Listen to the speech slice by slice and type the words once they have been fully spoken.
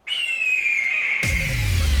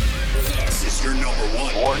your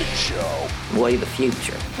 #1 morning show. Way the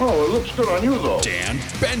future. Oh, it looks good on you, though. Dan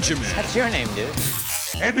Benjamin. That's your name, dude.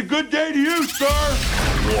 And a good day to you, sir.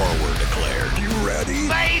 War were declared. You ready?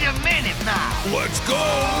 Wait a minute now. Let's go!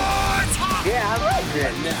 Yeah, I like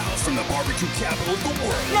it. And now, from the barbecue capital of the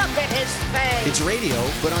world, Look at his face. It's radio,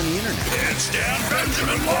 but on the internet. it's Dan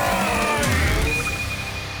Benjamin Live!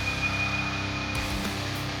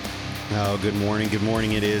 Oh, good morning. Good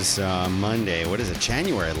morning. It is Monday. What is it?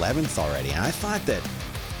 January 11th already. And I thought that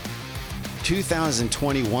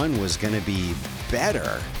 2021 was going to be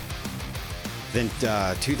better than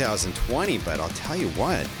 2020, but I'll tell you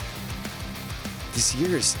what, this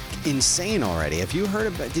year is insane already. Have you heard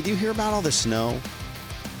about? Did you hear about all the snow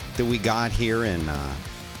that we got here in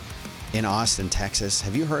Austin, Texas?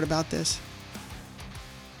 Have you heard about this?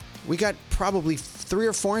 We got probably 3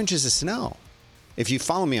 or 4 inches of snow. If you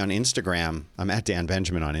follow me on Instagram, I'm at Dan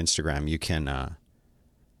Benjamin on Instagram. You can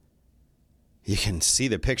see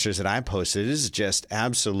the pictures that I posted. It is just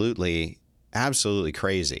absolutely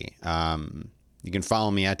crazy. You can follow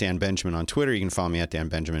me at Dan Benjamin on Twitter. You can follow me at Dan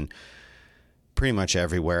Benjamin pretty much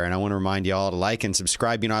everywhere. And I want to remind you all to like and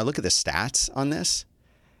subscribe. You know, I look at the stats on this,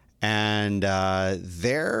 and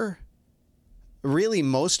they're really,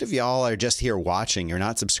 most of y'all are just here watching. You're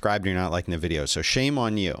not subscribed. You're not liking the video. So shame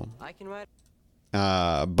on you. I can write.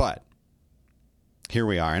 But here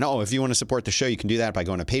we are. And if you want to support the show, you can do that by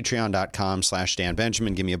going to patreon.com/Dan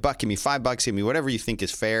Benjamin. Give me $1, give me $5, give me whatever you think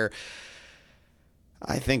is fair.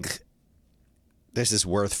 I think this is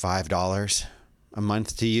worth $5 a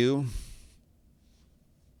month to you.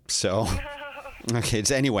 So, okay.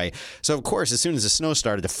 Anyway, so of course, as soon as the snow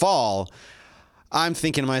started to fall, I'm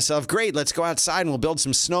thinking to myself, great, let's go outside and we'll build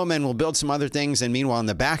some snowmen. We'll build some other things. And meanwhile, in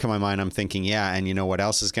the back of my mind, I'm thinking, yeah, and you know what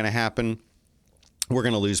else is going to happen? We're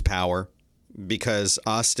going to lose power because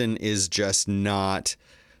Austin is just not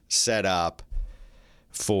set up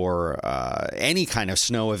for any kind of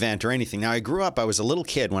snow event or anything. Now, I was a little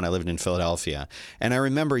kid when I lived in Philadelphia, and I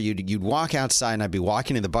remember you'd walk outside and I'd be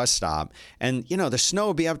walking to the bus stop, and, you know, the snow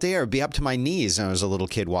would be up there. It'd be up to my knees when I was a little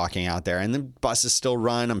kid walking out there, and the buses still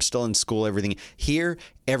run. I'm still in school, everything. Here,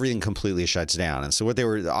 everything completely shuts down. And so what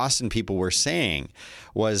the Austin people were saying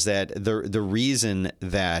was that the reason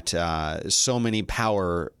that so many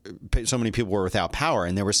people were without power,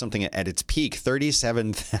 and there was something at its peak,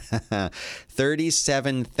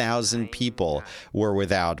 37,000 people were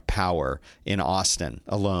without power in Austin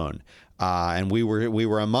alone. And we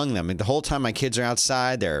were among them. And the whole time my kids are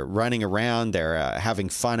outside, they're running around, they're having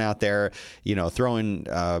fun out there, you know, throwing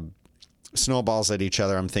snowballs at each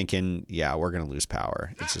other. I'm thinking, yeah, we're going to lose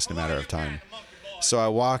power. It's just a matter of time. So I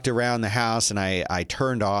walked around the house and I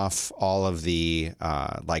turned off all of the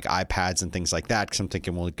like iPads and things like that because I'm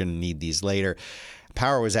thinking we're going to need these later.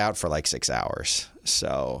 Power was out for like 6 hours.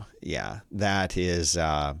 So yeah, that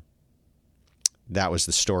was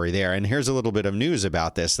the story there. And here's a little bit of news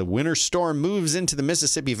about this. The winter storm moves into the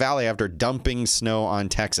Mississippi Valley after dumping snow on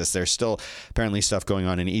Texas. There's still apparently stuff going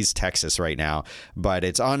on in East Texas right now, but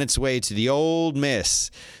it's on its way to the Old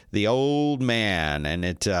Miss, the Old Man. And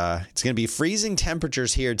it's going to be freezing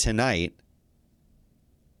temperatures here tonight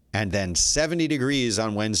and then 70 degrees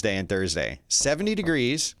on Wednesday and Thursday. 70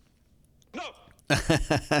 degrees. No.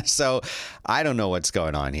 So I don't know what's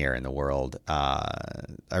going on here in the world. I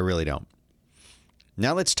really don't.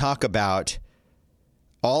 Now let's talk about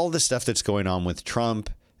all the stuff that's going on with Trump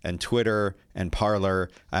and Twitter and Parler.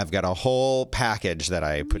 I've got a whole package that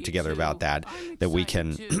I put together about that we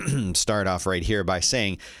can start off right here by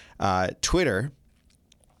saying Twitter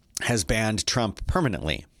has banned Trump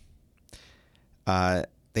permanently.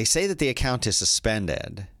 They say that the account is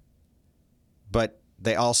suspended, but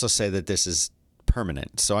they also say that this is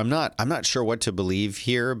permanent. So I'm not sure what to believe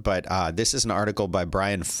here, but this is an article by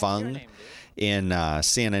Brian Fung in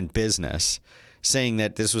CNN Business saying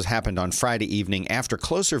that this happened on Friday evening after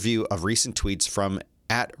closer view of recent tweets from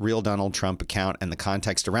 @RealDonaldTrump account and the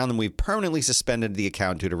context around them. We've permanently suspended the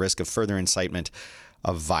account due to risk of further incitement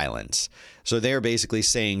of violence. So they're basically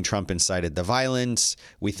saying Trump incited the violence.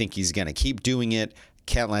 We think he's going to keep doing it.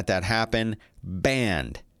 Can't let that happen.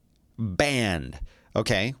 Banned.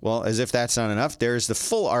 Okay, well, as if that's not enough, there's the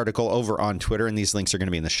full article over on Twitter, and these links are going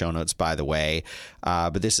to be in the show notes, by the way.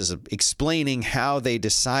 But this is explaining how they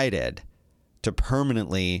decided to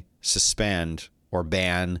permanently suspend or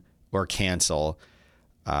ban or cancel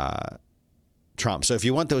Trump. So if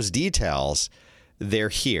you want those details, they're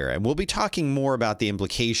here. And we'll be talking more about the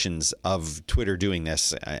implications of Twitter doing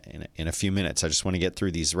this in a few minutes. I just want to get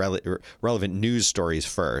through these relevant news stories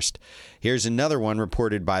first. Here's another one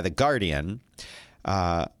reported by The Guardian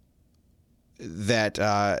that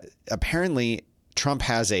apparently Trump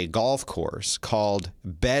has a golf course called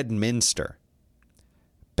Bedminster.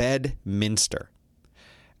 Bedminster.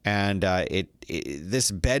 And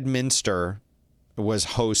this Bedminster was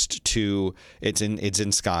host to it's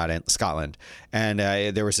in Scotland, and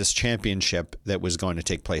there was this championship that was going to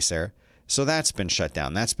take place there. So that's been shut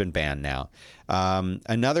down. That's been banned now.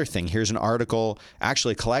 Another thing, here's an article,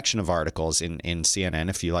 actually a collection of articles in CNN,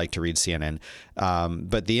 if you like to read CNN.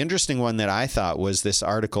 But the interesting one that I thought was this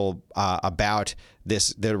article about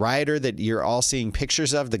the rioter that you're all seeing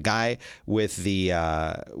pictures of, the guy with the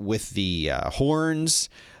horns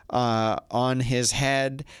on his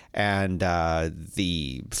head and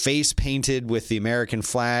the face painted with the American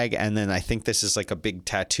flag, and then I think this is like a big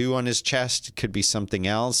tattoo on his chest. It could be something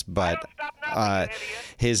else, but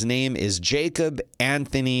his name is Jacob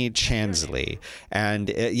Anthony Chansley, and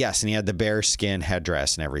yes, and he had the bearskin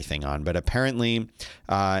headdress and everything on. But apparently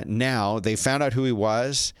now they found out who he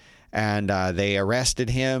was, and they arrested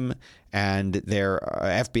him. And their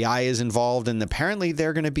FBI is involved, and apparently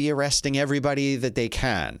they're going to be arresting everybody that they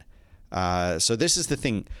can. So this is the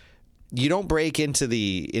thing: you don't break into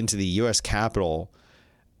the U.S. Capitol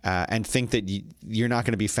and think that you're not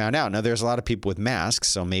going to be found out. Now, there's a lot of people with masks,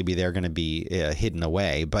 so maybe they're going to be hidden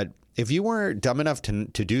away. But if you were dumb enough to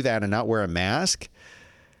do that and not wear a mask,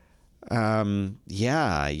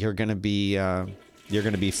 yeah, you're going to be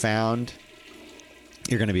found.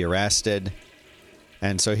 You're going to be arrested.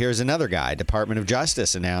 And so here's another guy. Department of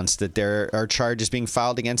Justice announced that there are charges being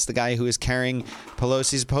filed against the guy who is carrying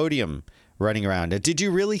Pelosi's podium running around. Did you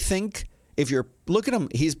really think, if you're, look at him,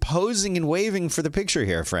 he's posing and waving for the picture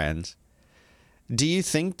here, friends. Do you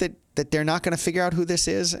think that they're not going to figure out who this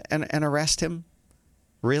is and arrest him?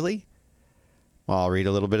 Really? Well, I'll read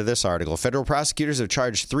a little bit of this article. Federal prosecutors have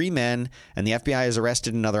charged 3 men, and the FBI has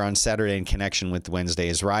arrested another on Saturday in connection with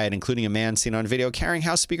Wednesday's riot, including a man seen on video carrying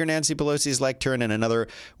House Speaker Nancy Pelosi's lectern and another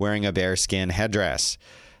wearing a bearskin headdress.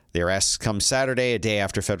 The arrests come Saturday, a day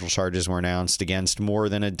after federal charges were announced against more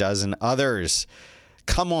than a dozen others.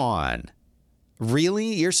 Come on.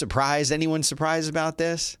 Really? You're surprised? Anyone surprised about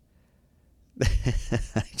this?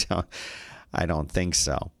 I don't think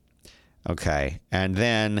so. Okay. And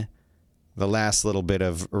then the last little bit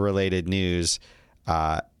of related news,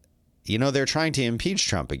 they're trying to impeach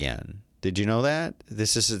Trump again. Did you know that?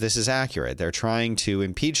 This is accurate. They're trying to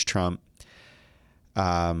impeach Trump.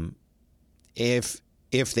 If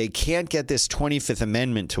they can't get this 25th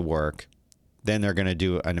Amendment to work, then they're going to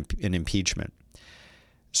do an impeachment.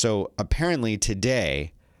 So apparently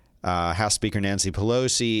today, House Speaker Nancy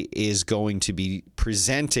Pelosi is going to be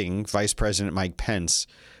presenting Vice President Mike Pence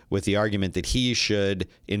with the argument that he should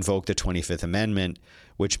invoke the 25th Amendment,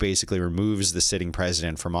 which basically removes the sitting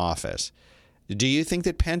president from office. Do you think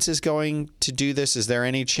that Pence is going to do this? Is there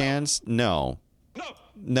any chance? No.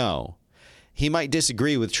 He might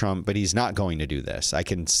disagree with Trump, but he's not going to do this. I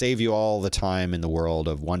can save you all the time in the world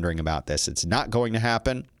of wondering about this. It's not going to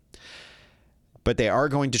happen. But they are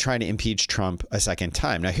going to try to impeach Trump a second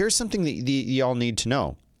time. Now, here's something that y'all need to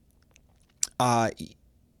know.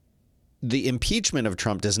 The impeachment of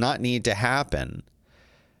Trump does not need to happen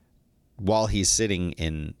while he's sitting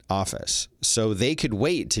in office. So they could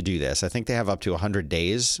wait to do this. I think they have up to 100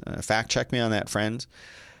 days. Fact check me on that, friends.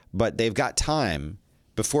 But they've got time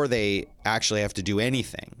before they actually have to do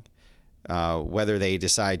anything, whether they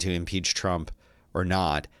decide to impeach Trump or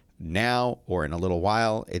not. Now or in a little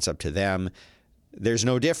while, it's up to them. There's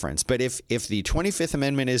no difference. But if the 25th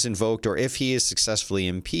Amendment is invoked, or if he is successfully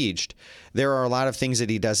impeached, there are a lot of things that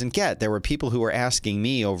he doesn't get. There were people who were asking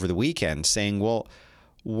me over the weekend saying, well,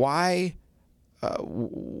 why?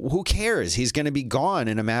 Who cares? He's going to be gone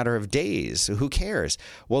in a matter of days. Who cares?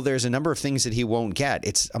 Well, there's a number of things that he won't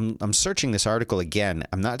get. I'm searching this article again.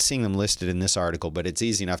 I'm not seeing them listed in this article, but it's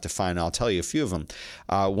easy enough to find. I'll tell you a few of them.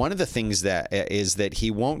 One of the things that is that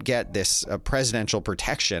he won't get this presidential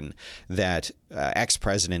protection that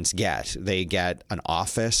ex-presidents get. They get an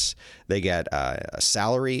office. They get a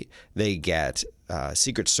salary. They get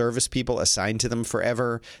Secret Service people assigned to them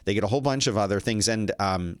forever. They get a whole bunch of other things. And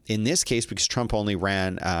in this case, because Trump only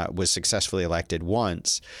was successfully elected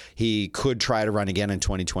once, he could try to run again in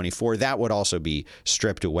 2024. That would also be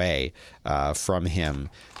stripped away from him.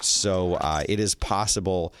 So it is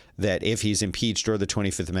possible that if he's impeached or the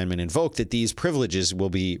 25th Amendment invoked, that these privileges will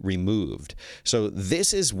be removed. So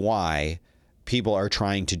this is why people are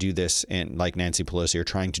trying to do this, and like Nancy Pelosi are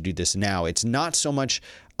trying to do this now. It's not so much,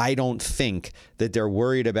 I don't think, that they're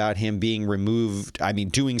worried about him being removed. I mean,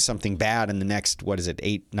 doing something bad in the next,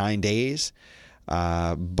 8-9 days.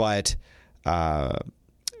 But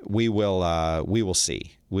we will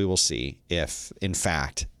see. We will see if, in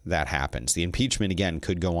fact, that happens. The impeachment, again,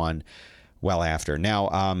 could go on well after.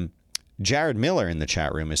 Now, Jared Miller in the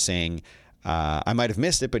chat room is saying, I might have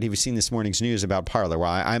missed it, but have you seen this morning's news about Parler?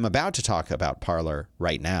 Well, I'm about to talk about Parler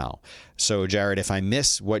right now. So, Jared, if I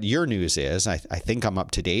miss what your news is, I think I'm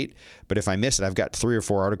up to date. But if I miss it, I've got 3 or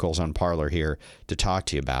 4 articles on Parler here to talk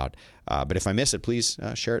to you about. But if I miss it, please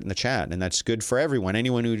share it in the chat. And that's good for everyone.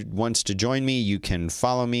 Anyone who wants to join me, you can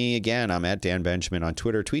follow me. Again, I'm at Dan Benjamin on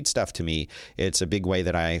Twitter. Tweet stuff to me. It's a big way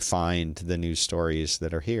that I find the news stories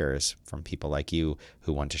that are here is from people like you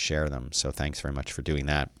who want to share them. So thanks very much for doing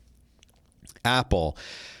that. Apple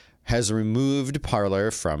has removed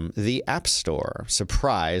Parler from the App Store.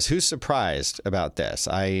 Surprise. Who's surprised about this?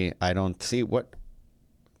 I don't see what.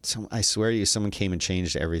 I swear to you, someone came and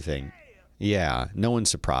changed everything. Yeah, no one's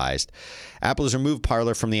surprised. Apple has removed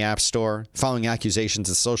Parler from the App Store following accusations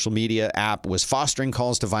the social media app was fostering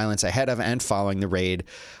calls to violence ahead of and following the raid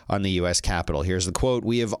on the U.S. Capitol. Here's the quote.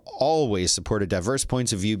 "We have always supported diverse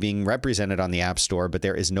points of view being represented on the App Store, but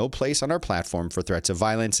there is no place on our platform for threats of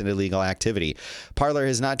violence and illegal activity. Parler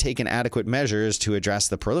has not taken adequate measures to address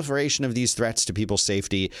the proliferation of these threats to people's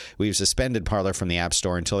safety. We've suspended Parler from the App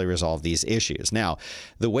Store until they resolve these issues." Now,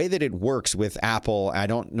 the way that it works with Apple, I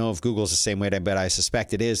don't know if Google's the same way, but I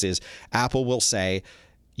suspect it is Apple will say,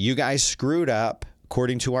 you guys screwed up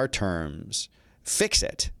according to our terms, fix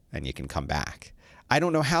it, and you can come back. I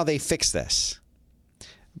don't know how they fix this,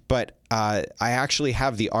 but I actually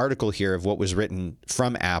have the article here of what was written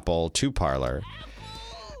from Apple to Parler.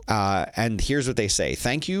 And here's what they say.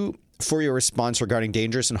 "Thank you for your response regarding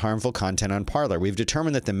dangerous and harmful content on Parler. We've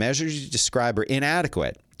determined that the measures you describe are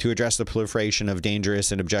inadequate to address the proliferation of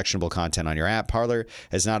dangerous and objectionable content on your app. Parler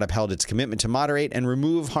has not upheld its commitment to moderate and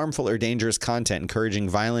remove harmful or dangerous content encouraging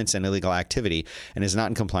violence and illegal activity and is not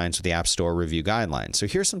in compliance with the App Store review guidelines." So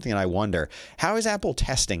here's something that I wonder. How is Apple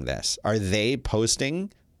testing this? Are they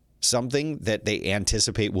posting something that they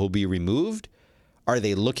anticipate will be removed? Are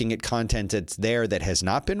they looking at content that's there that has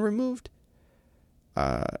not been removed?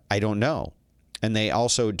 I don't know. And they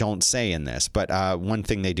also don't say in this. But one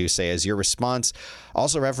thing they do say is your response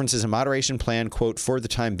also references a moderation plan, quote, "for the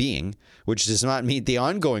time being," which does not meet the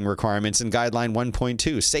ongoing requirements in Guideline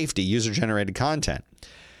 1.2, safety, user-generated content.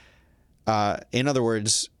 In other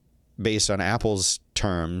words, based on Apple's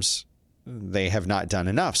terms, they have not done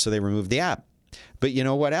enough. So they removed the app. But you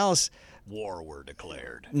know what else? War were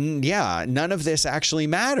declared. Yeah, none of this actually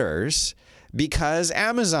matters because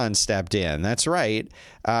Amazon stepped in. That's right.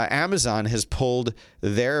 Amazon has pulled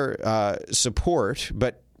their support.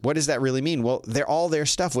 But what does that really mean? Well, all their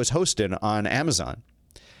stuff was hosted on Amazon.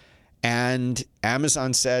 And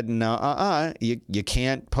Amazon said, no, you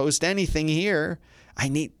can't post anything here.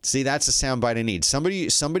 See, that's a soundbite I need.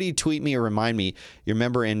 Somebody tweet me or remind me. You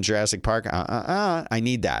remember in Jurassic Park? I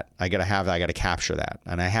need that. I gotta capture that,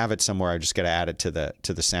 and I have it somewhere. I just gotta add it to the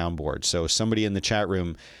soundboard. So somebody in the chat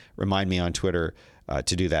room, remind me on Twitter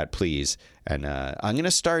to do that, please. And I'm gonna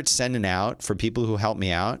start sending out for people who help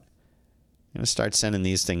me out. I'm gonna start sending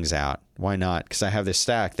these things out. Why not? Because I have this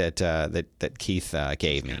stack that Keith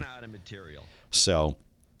gave me. So.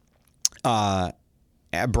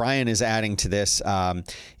 Brian is adding to this.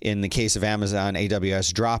 In the case of Amazon,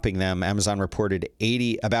 AWS dropping them, Amazon reported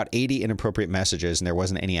about 80 inappropriate messages, and there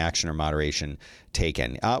wasn't any action or moderation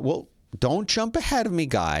taken. Well, don't jump ahead of me,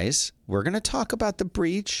 guys. We're going to talk about the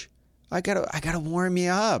breach. I gotta warm you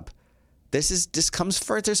up. This comes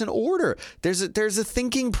first. There's an order. There's a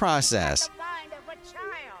thinking process. The mind of a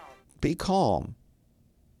child. Be calm.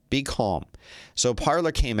 Be calm. So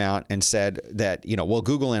Parler came out and said that,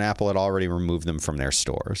 Google and Apple had already removed them from their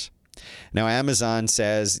stores. Now Amazon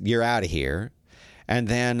says, you're out of here. And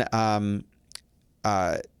then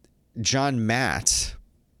John Matt,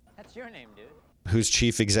 That's your name, dude. who's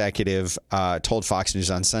chief executive, told Fox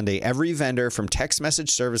News on Sunday, every vendor from text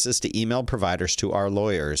message services to email providers to our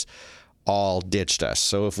lawyers all ditched us.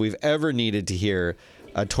 So if we've ever needed to hear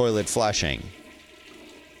a toilet flushing,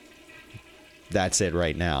 that's it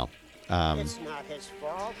right now. It's not his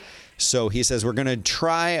fault. So he says we're going to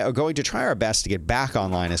try our best to get back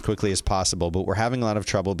online as quickly as possible, but we're having a lot of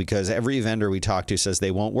trouble because every vendor we talk to says they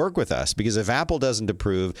won't work with us because if Apple doesn't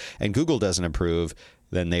approve and Google doesn't approve,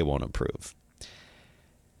 then they won't approve.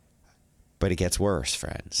 But it gets worse,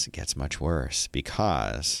 friends. It gets much worse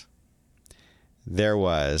because there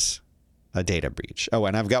was a data breach. Oh,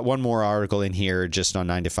 and I've got one more article in here just on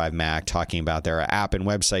 9to5Mac talking about their app and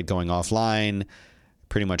website going offline,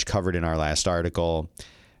 pretty much covered in our last article.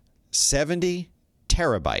 70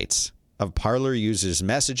 terabytes of Parler users'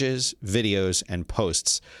 messages, videos, and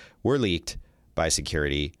posts were leaked by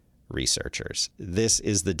security researchers. This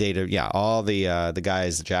is the data. Yeah, all the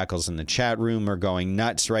guys, the jackals in the chat room are going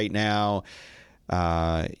nuts right now.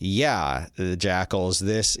 Yeah, the Jackals.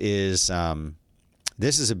 This is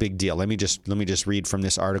a big deal. Let me just read from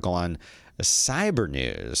this article on Cyber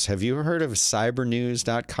News. Have you heard of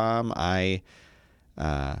cybernews.com? I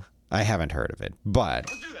haven't heard of it,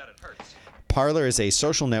 but Parler is a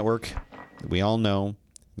social network that we all know.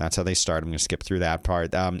 That's how they start. I'm going to skip through that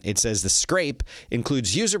part. It says the scrape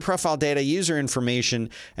includes user profile data, user information,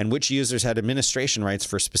 and which users had administration rights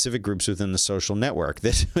for specific groups within the social network.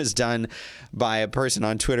 This was done by a person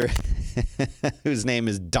on Twitter whose name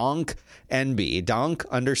is DonkNB.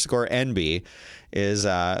 Donk_NB is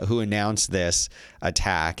who announced this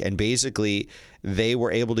attack. And basically, they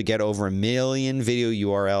were able to get over 1 million video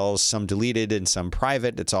URLs, some deleted and some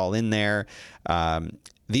private. It's all in there.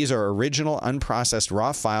 These are original, unprocessed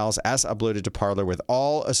raw files as uploaded to Parler with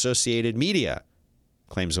all associated media,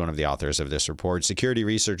 claims one of the authors of this report. Security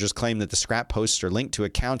researchers claim that the scrap posts are linked to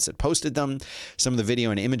accounts that posted them. Some of the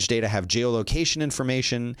video and image data have geolocation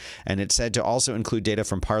information, and it's said to also include data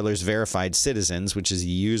from Parler's verified citizens, which is the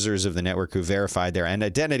users of the network who verified their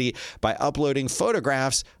identity by uploading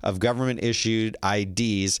photographs of government-issued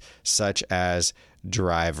IDs, such as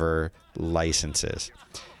driver licenses.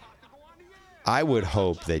 I would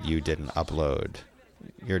hope that you didn't upload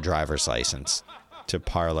your driver's license to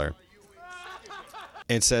Parler.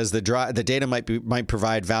 It says the data might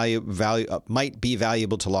be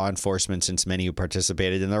valuable to law enforcement since many who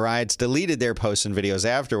participated in the riots deleted their posts and videos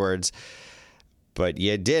afterwards. But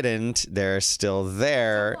you didn't. They're still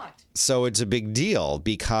there. So it's a big deal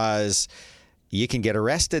because you can get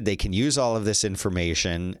arrested. They can use all of this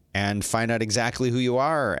information and find out exactly who you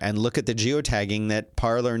are and look at the geotagging that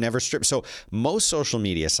Parler never stripped. So most social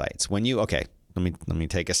media sites, when you, okay, let me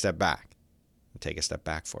take a step back. Take a step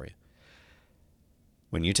back for you.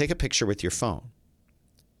 When you take a picture with your phone,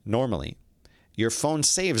 normally your phone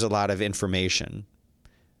saves a lot of information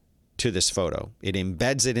to this photo. It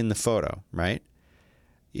embeds it in the photo, right?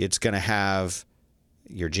 It's going to have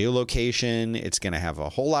your geolocation. It's going to have a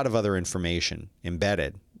whole lot of other information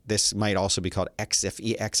embedded. This might also be called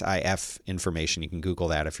EXIF information. You can Google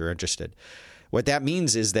that if you're interested. What that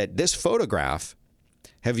means is that this photograph,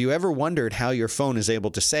 have you ever wondered how your phone is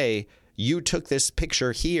able to say, you took this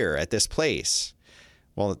picture here at this place?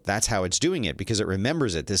 Well, that's how it's doing it because it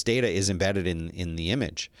remembers it. This data is embedded in the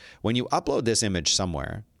image. When you upload this image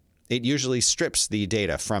somewhere, it usually strips the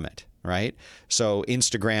data from it. Right? So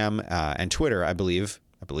Instagram and Twitter, I believe,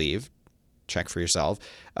 check for yourself,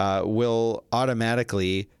 will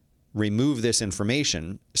automatically remove this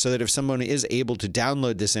information so that if someone is able to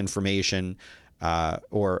download this information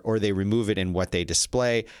or they remove it in what they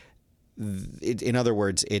display, in other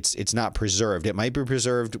words, it's not preserved. It might be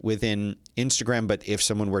preserved within Instagram, but if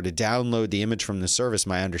someone were to download the image from the service,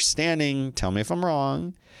 my understanding, tell me if I'm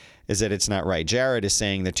wrong, is that it's not right. Jared is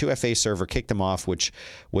saying the 2FA server kicked them off, which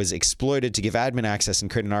was exploited to give admin access and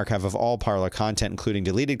create an archive of all Parler content, including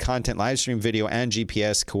deleted content, live stream video, and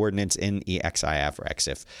GPS coordinates in EXIF or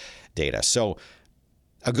EXIF data. So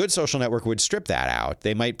a good social network would strip that out.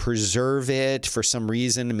 They might preserve it for some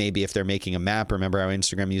reason. Maybe if they're making a map, remember how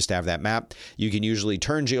Instagram used to have that map? You can usually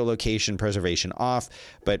turn geolocation preservation off.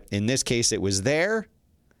 But in this case, it was there,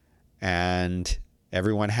 and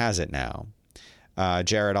everyone has it now.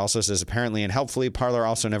 Jared also says, apparently and helpfully, Parler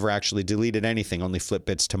also never actually deleted anything, only flipped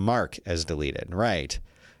bits to mark as deleted. Right.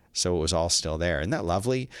 So it was all still there. Isn't that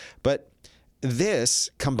lovely? But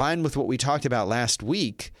this, combined with what we talked about last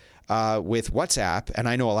week with WhatsApp, and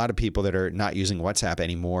I know a lot of people that are not using WhatsApp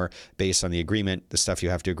anymore based on the agreement, the stuff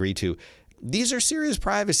you have to agree to. These are serious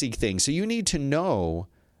privacy things. So you need to know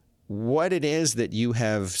what it is that you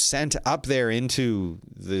have sent up there into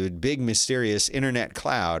the big mysterious internet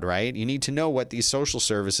cloud, right? You need to know what these social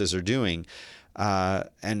services are doing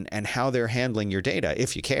and how they're handling your data.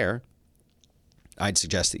 If you care, I'd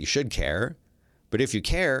suggest that you should care. But if you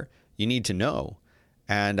care, you need to know.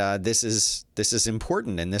 And this is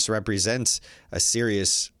important, and this represents a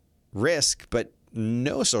serious risk. But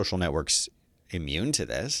no social network's immune to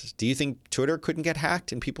this. Do you think Twitter couldn't get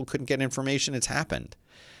hacked and people couldn't get information? It's happened.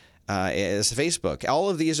 As Facebook. All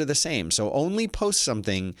of these are the same. So only post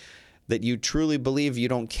something that you truly believe you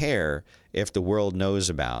don't care if the world knows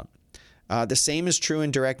about. The same is true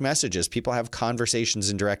in direct messages. People have conversations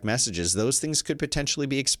in direct messages. Those things could potentially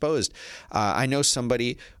be exposed. I know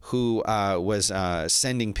somebody who was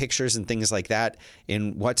sending pictures and things like that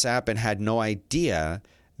in WhatsApp and had no idea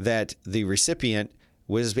that the recipient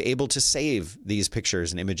was able to save these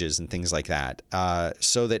pictures and images and things like that.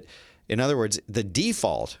 So that, in other words, the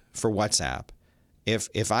default for WhatsApp,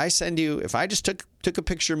 if I just took a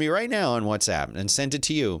picture of me right now on WhatsApp and sent it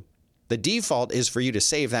to you, the default is for you to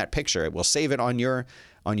save that picture. It will save it on your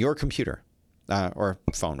computer. or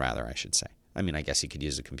phone rather, I should say. I mean, I guess you could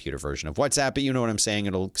use a computer version of WhatsApp, but you know what I'm saying.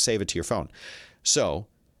 It'll save it to your phone. So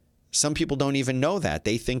some people don't even know that.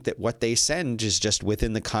 They think that what they send is just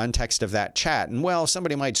within the context of that chat. And well,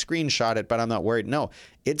 somebody might screenshot it, but I'm not worried. No,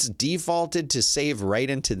 it's defaulted to save right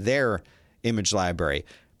into their image library.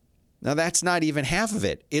 Now, that's not even half of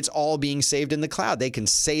it. It's all being saved in the cloud. They can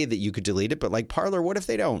say that you could delete it, but like Parler, what if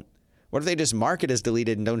they don't? What if they just mark it as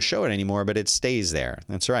deleted and don't show it anymore, but it stays there?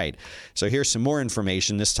 That's right. So here's some more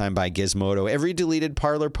information, this time by Gizmodo. Every deleted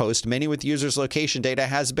Parler post, many with users' location data,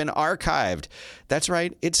 has been archived. That's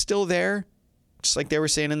right. It's still there. Just like they were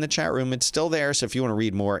saying in the chat room, it's still there. So if you want to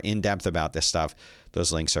read more in depth about this stuff,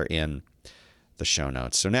 those links are in the show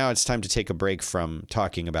notes. So now it's time to take a break from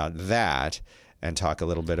talking about that and talk a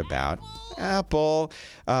little bit about Apple.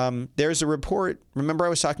 There's a report. Remember I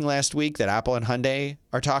was talking last week that Apple and Hyundai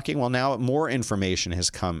are talking? Well, now more information has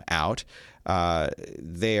come out.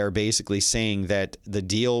 They are basically saying that the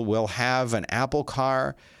deal will have an Apple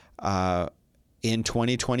car in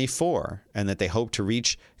 2024 and that they hope to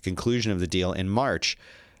reach conclusion of the deal in March.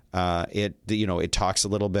 It talks a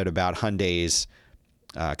little bit about Hyundai's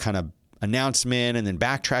kind of announcement and then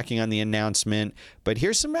backtracking on the announcement. But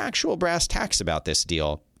here's some actual brass tacks about this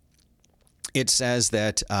deal. It says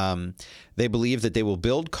that they believe that they will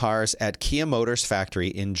build cars at Kia Motors factory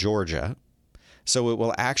in Georgia. So it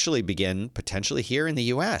will actually begin potentially here in the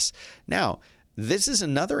U.S. Now, this is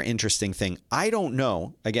another interesting thing. I don't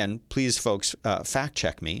know. Again, please, folks, fact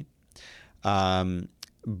check me.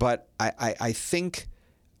 But I think,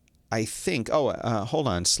 hold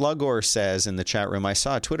on. Slugor says in the chat room, I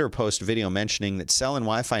saw a Twitter post video mentioning that cell and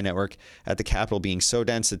Wi-Fi network at the Capitol being so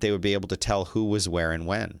dense that they would be able to tell who was where and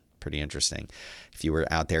when. Pretty interesting. If you were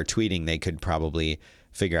out there tweeting, they could probably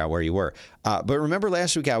figure out where you were. But remember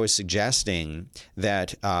last week I was suggesting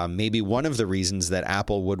that maybe one of the reasons that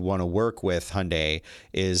Apple would want to work with Hyundai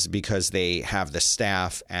is because they have the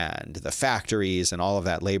staff and the factories and all of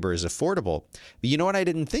that labor is affordable. But you know what I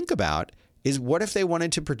didn't think about is what if they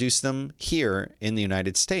wanted to produce them here in the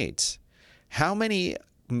United States? How many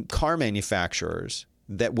car manufacturers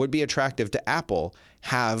that would be attractive to Apple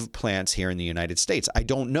have plants here in the United States? I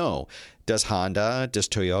don't know. Does Honda? Does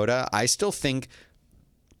Toyota? I still think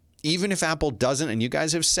even if Apple doesn't, and you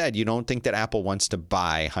guys have said you don't think that Apple wants to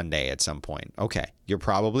buy Hyundai at some point. Okay, you're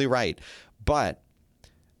probably right. But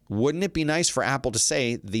wouldn't it be nice for Apple to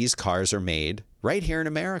say these cars are made right here in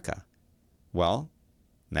America? Well,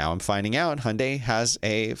 now I'm finding out Hyundai has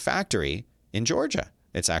a factory in Georgia.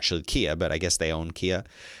 It's actually Kia, but I guess they own Kia.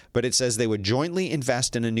 But it says they would jointly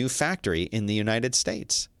invest in a new factory in the United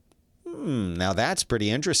States. Now that's pretty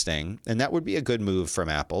interesting. And that would be a good move from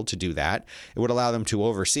Apple to do that. It would allow them to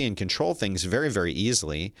oversee and control things very, very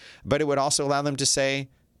easily. But it would also allow them to say,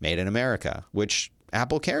 made in America, which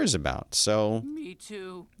Apple cares about. So me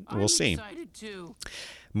too. We'll see. Excited too.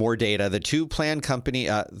 More data. The two plan companies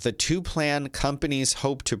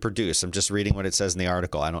hope to produce. I'm just reading what it says in the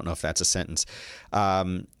article. I don't know if that's a sentence.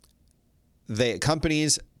 The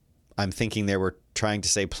companies, I'm thinking they were trying to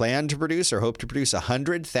say plan to produce or hope to produce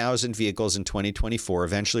 100,000 vehicles in 2024,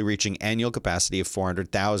 eventually reaching annual capacity of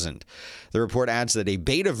 400,000. The report adds that a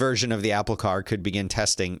beta version of the Apple car could begin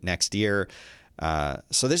testing next year.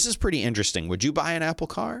 So this is pretty interesting. Would you buy an Apple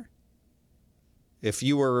car? If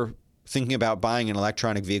you were thinking about buying an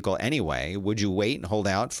electronic vehicle anyway, would you wait and hold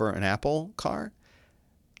out for an Apple car?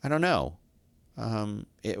 I don't know.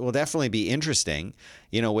 It will definitely be interesting.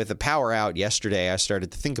 You know, with the power out yesterday, I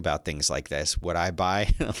started to think about things like this. Would I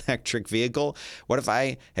buy an electric vehicle? What if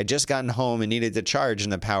I had just gotten home and needed to charge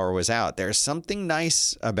and the power was out? There's something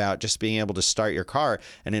nice about just being able to start your car.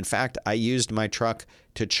 And in fact, I used my truck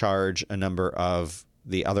to charge a number of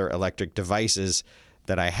the other electric devices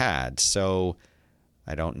that I had. So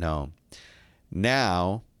I don't know.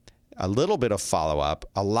 Now, a little bit of follow-up.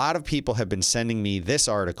 A lot of people have been sending me this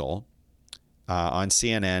article on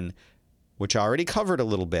CNN, which I already covered a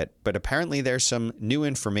little bit, but apparently there's some new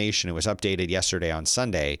information. It was updated yesterday on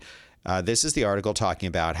Sunday. This is the article talking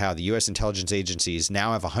about how the U.S. intelligence agencies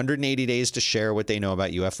now have 180 days to share what they know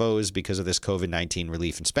about UFOs because of this COVID-19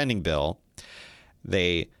 relief and spending bill.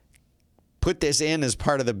 They put this in as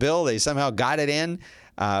part of the bill. They somehow got it in,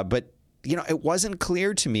 but you know, it wasn't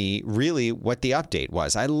clear to me really what the update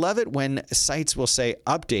was. I love it when sites will say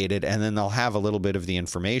updated and then they'll have a little bit of the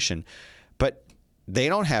information, but they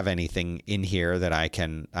don't have anything in here that I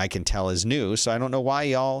can tell is new. So I don't know why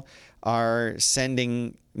y'all are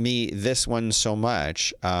sending me this one so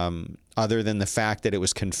much, other than the fact that it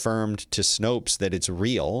was confirmed to Snopes that it's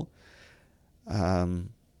real.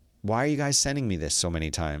 Why are you guys sending me this so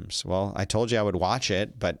many times? Well, I told you I would watch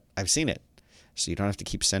it, but I've seen it, so you don't have to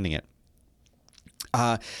keep sending it.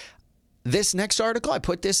 This next article, I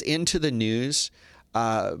put this into the news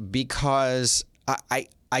because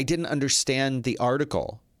I didn't understand the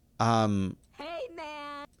article. Hey,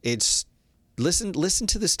 man. It's listen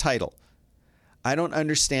to this title. I don't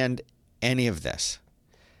understand any of this.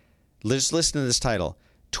 Let's listen to this title.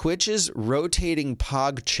 Twitch's rotating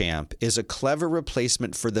PogChamp is a clever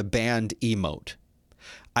replacement for the banned emote.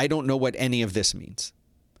 I don't know what any of this means.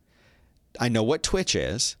 I know what Twitch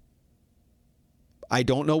is. I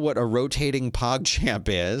don't know what a rotating PogChamp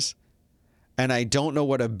is. And I don't know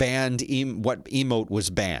what what emote was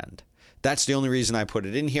banned. That's the only reason I put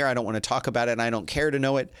it in here. I don't want to talk about it and I don't care to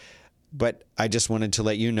know it. But I just wanted to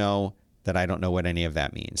let you know that I don't know what any of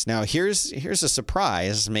that means. Now, here's a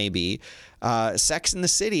surprise, maybe. Sex and the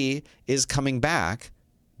City is coming back,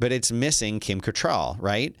 but it's missing Kim Cattrall,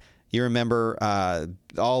 right? You remember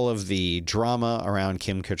all of the drama around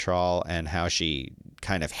Kim Cattrall and how she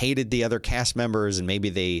kind of hated the other cast members, and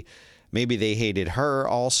maybe they hated her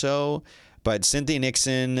also. But Cynthia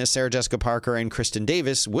Nixon, Sarah Jessica Parker, and Kristen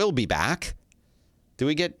Davis will be back. Do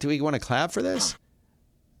we want to clap for this?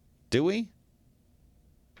 Do we?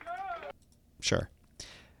 Sure.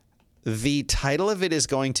 The title of it is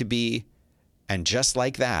going to be, and just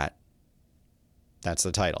like that, that's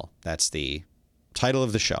the title. That's the title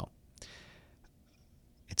of the show.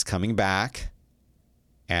 It's coming back,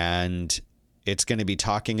 and it's going to be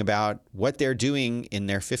talking about what they're doing in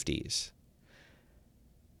their 50s.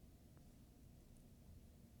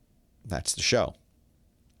 That's the show.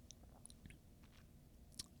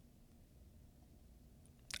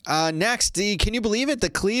 Next, can you believe it? The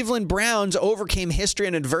Cleveland Browns overcame history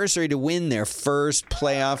and adversity to win their first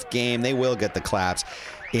playoff game. They will get the claps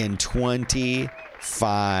in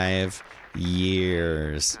 25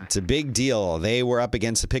 years. It's a big deal. They were up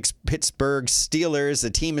against the Pittsburgh Steelers. The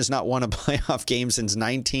team has not won a playoff game since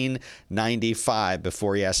 1995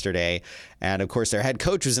 before yesterday. And, of course, their head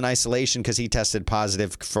coach was in isolation because he tested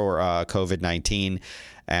positive for COVID-19.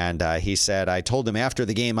 And he said, I told them after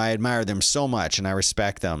the game I admire them so much and I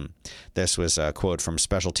respect them. This was a quote from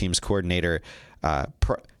special teams coordinator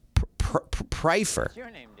Pryfer. What's your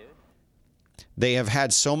name, dude? They have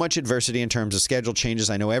had so much adversity in terms of schedule changes.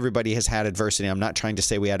 I know everybody has had adversity. I'm not trying to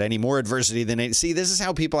say we had any more adversity than any. See, this is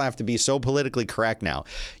how people have to be so politically correct now.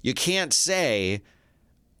 You can't say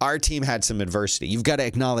our team had some adversity. You've got to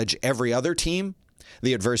acknowledge every other team,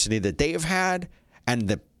 the adversity that they have had, and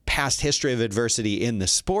the past history of adversity in the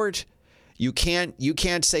sport. You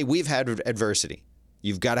can't say we've had adversity.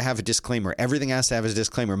 You've got to have a disclaimer. Everything has to have a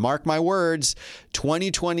disclaimer. Mark my words,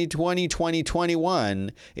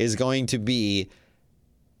 2021 is going to be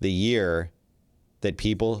the year that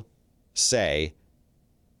people say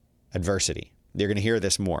adversity. You're going to hear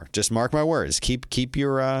this more. Just mark my words. Keep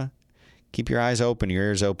your eyes open, your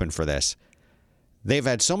ears open for this. They've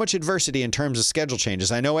had so much adversity in terms of schedule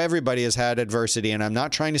changes. I know everybody has had adversity, and I'm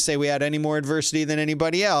not trying to say we had any more adversity than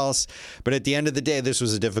anybody else, but at the end of the day, this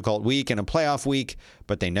was a difficult week and a playoff week,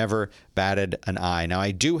 but they never batted an eye. Now,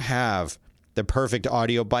 I do have the perfect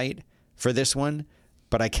audio bite for this one,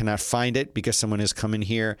 but I cannot find it because someone has come in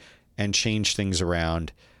here and changed things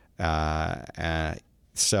around.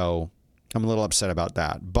 So I'm a little upset about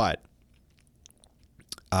that. But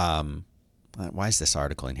why is this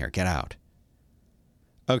article in here? Get out.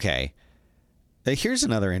 Okay, here's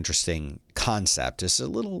another interesting concept. It's a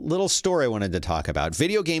little story I wanted to talk about.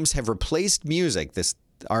 Video games have replaced music, this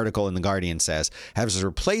article in The Guardian says, has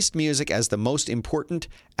replaced music as the most important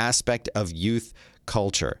aspect of youth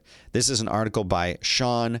culture. This is an article by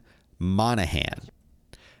Sean Monahan.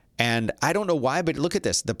 And I don't know why, but look at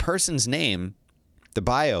this. The person's name, the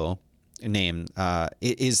bio name,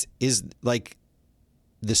 is like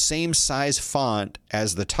the same size font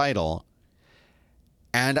as the title,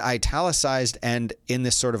 and italicized and in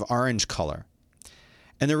this sort of orange color.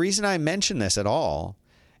 And the reason I mention this at all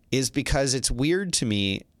is because it's weird to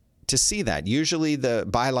me to see that. Usually the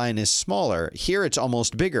byline is smaller. Here it's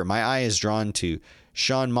almost bigger. My eye is drawn to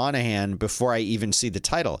Sean Monahan before I even see the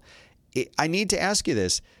title. I need to ask you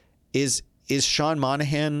this. Is Sean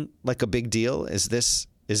Monahan like a big deal? Is this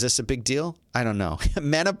a big deal? I don't know.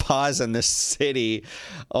 Menopause in the city.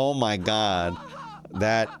 Oh my God.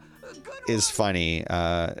 That is funny.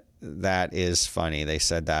 That is funny. They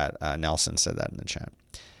said that. Nelson said that in the chat.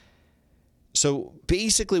 So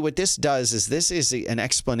basically what this does is this is an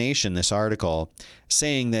explanation, this article,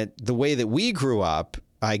 saying that the way that we grew up,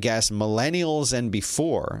 I guess millennials and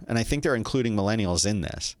before, and I think they're including millennials in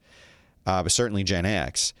this, but certainly Gen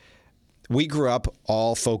X, we grew up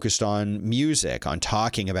all focused on music, on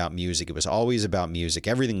talking about music. It was always about music.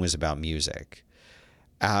 Everything was about music.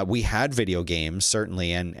 We had video games,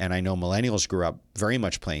 certainly, and I know millennials grew up very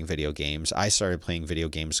much playing video games. I started playing video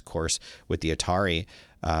games, of course, with the Atari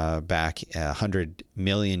back 100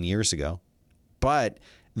 million years ago. But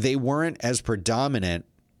they weren't as predominant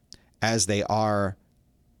as they are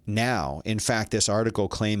now. In fact, this article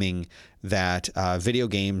claiming that video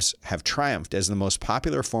games have triumphed as the most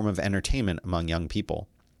popular form of entertainment among young people.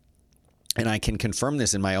 And I can confirm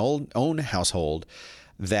this in my own household,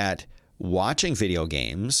 that watching video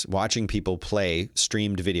games, watching people play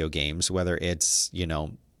streamed video games, whether it's,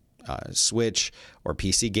 Switch or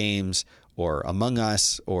PC games or Among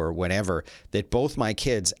Us or whatever, that both my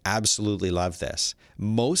kids absolutely love this.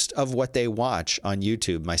 Most of what they watch on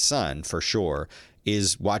YouTube, my son for sure,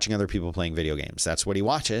 is watching other people playing video games. That's what he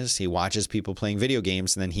watches. He watches people playing video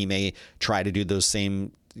games, and then he may try to do those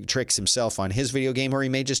same tricks himself on his video game, or he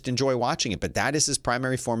may just enjoy watching it. But that is his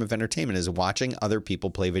primary form of entertainment, is watching other people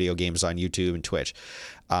play video games on YouTube and Twitch,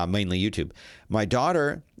 mainly YouTube. My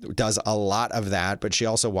daughter does a lot of that, but she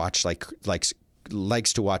also likes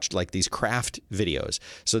to watch like these craft videos.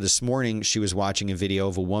 So this morning she was watching a video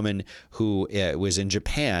of a woman who was in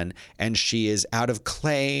Japan, and she is out of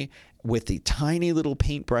clay with the tiny little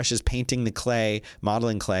paintbrushes, painting the clay,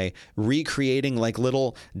 modeling clay, recreating like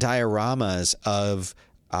little dioramas of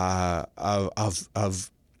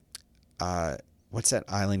what's that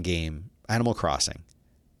island game? Animal Crossing,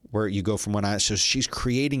 where you go from one island. So she's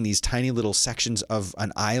creating these tiny little sections of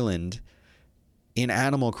an island in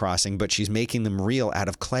Animal Crossing, but she's making them real out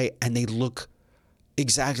of clay, and they look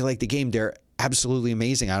exactly like the game. They're absolutely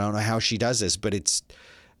amazing. I don't know how she does this, but it's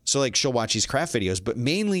so like she'll watch these craft videos, but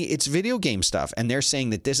mainly it's video game stuff. And they're saying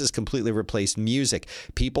that this has completely replaced music.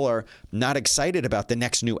 People are not excited about the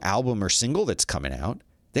next new album or single that's coming out.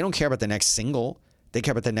 They don't care about the next single. They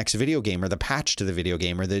care about the next video game, or the patch to the video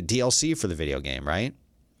game, or the DLC for the video game, right?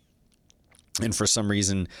 And for some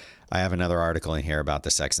reason, I have another article in here about the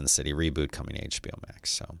Sex and the City reboot coming to HBO Max.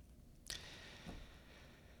 So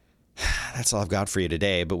that's all I've got for you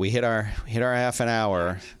today. But we hit our half an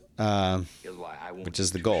hour, which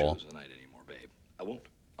is the goal.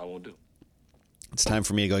 I won't do. It's time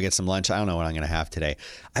for me to go get some lunch. I don't know what I'm going to have today.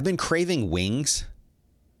 I've been craving wings.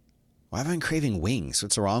 Why have I been craving wings?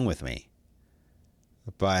 What's wrong with me?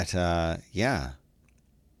 But yeah,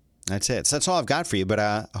 that's it. So that's all I've got for you.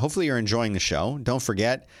 But hopefully you're enjoying the show. Don't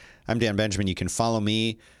forget, I'm Dan Benjamin. You can follow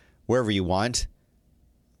me wherever you want.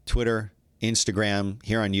 Twitter, Instagram,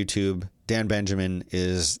 here on YouTube. Dan Benjamin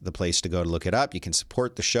is the place to go to look it up. You can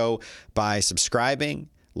support the show by subscribing,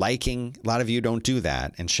 liking. A lot of you don't do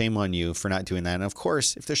that, and shame on you for not doing that. And of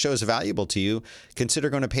course, if the show is valuable to you, consider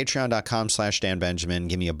going to patreon.com/Dan Benjamin.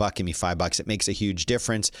 Give me $1, give me $5. It makes a huge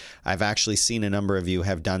difference. I've actually seen a number of you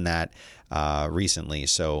have done that recently.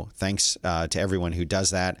 So thanks to everyone who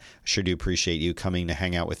does that. I sure do appreciate you coming to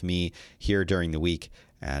hang out with me here during the week.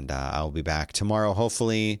 And I'll be back tomorrow,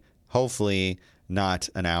 hopefully not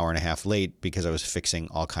an hour and a half late, because I was fixing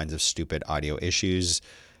all kinds of stupid audio issues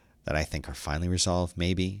that I think are finally resolved,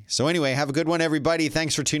 maybe. So anyway, have a good one, everybody.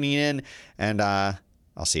 Thanks for tuning in, and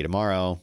I'll see you tomorrow.